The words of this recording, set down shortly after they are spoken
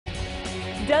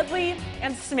Dudley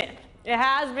and Smith. It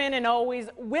has been and always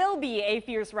will be a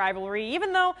fierce rivalry,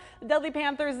 even though the Dudley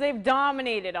Panthers, they've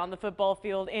dominated on the football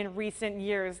field in recent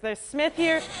years. The Smith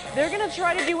here, they're going to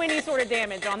try to do any sort of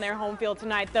damage on their home field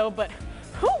tonight, though, but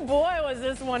oh boy, was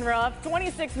this one rough.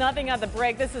 26-0 at the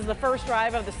break. This is the first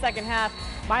drive of the second half.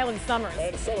 Mylan Summers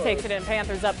takes it in.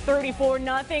 Panthers up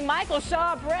 34-0. Michael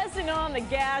Shaw pressing on the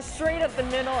gas straight up the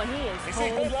middle, and he is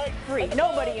home free.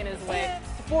 Nobody in his way.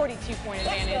 42-point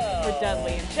advantage for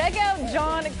Dudley. And check out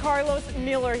John Carlos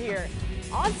Miller here.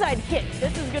 Onside kick.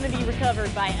 This is going to be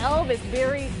recovered by Elvis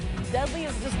Berry. Dudley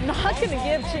is just not going to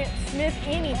give Smith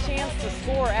any chance to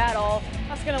score at all.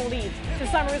 That's going to lead to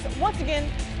Summers once again.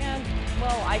 And,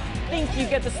 well, I think you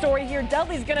get the story here.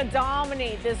 Dudley's going to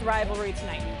dominate this rivalry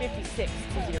tonight,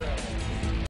 56-0.